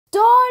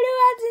starter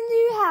at the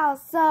new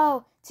house.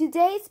 So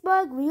today's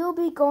book, we will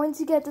be going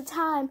to get the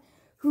time.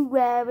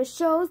 Whoever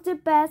shows the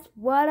best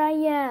what I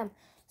am.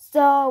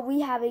 So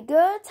we have a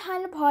good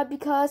time apart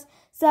because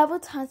several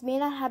times may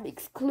not have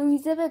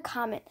exclusive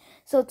comment.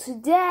 So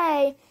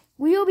today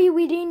we will be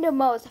reading the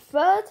most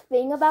first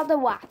thing about the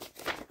walk.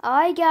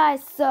 Alright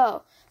guys,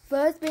 so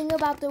first thing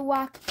about the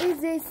walk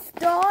is a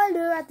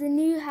starter at the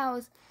new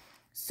house.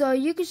 So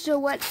you can show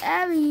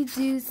whatever you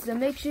do, so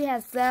make sure you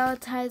have several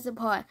times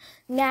apart.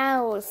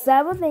 Now,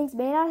 several things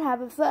may not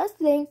have a first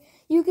thing.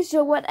 You can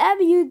show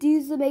whatever you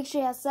do, so make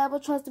sure you have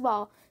several trust of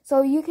all.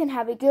 So you can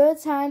have a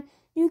good time.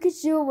 You can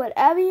show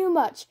whatever you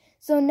much.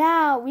 So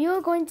now, we are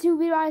going to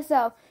read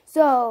ourselves.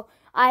 So,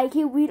 I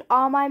can read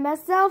all by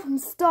myself from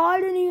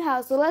Start a New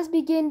House. So let's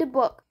begin the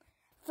book.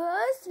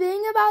 First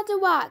thing about the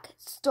walk.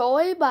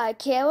 Story by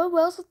Cara,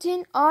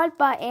 Wilsotn, art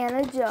by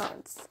Anna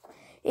Jones.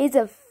 It's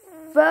a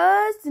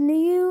first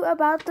new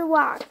about the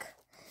walk.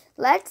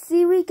 Let's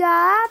see, we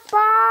got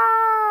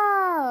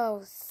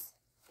balls.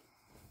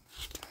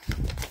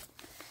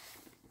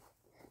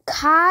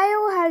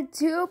 Kyle had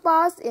 2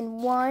 balls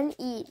and 1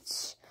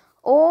 each.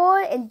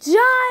 Or a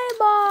giant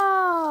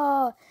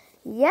ball.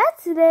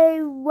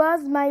 Yesterday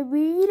was my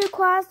Read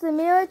Across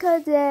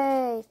America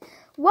day.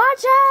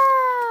 Watch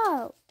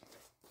out!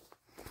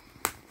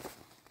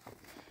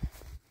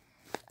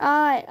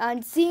 Alright,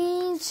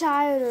 unseen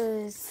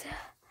childers.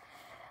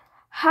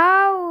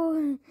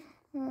 How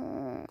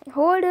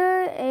hold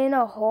it in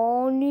a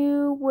whole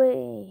new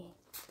way.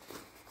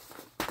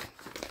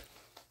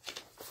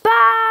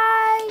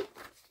 Bye!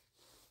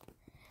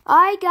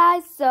 Alright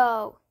guys,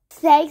 so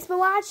thanks for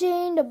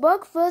watching the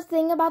book First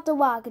Thing About the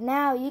Walk.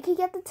 Now you can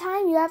get the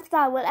time, you have to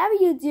start whatever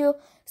you do.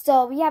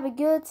 So we have a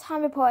good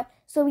time report.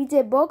 So we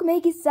did book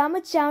making summer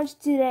challenge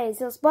today.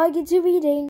 So let's get to reading.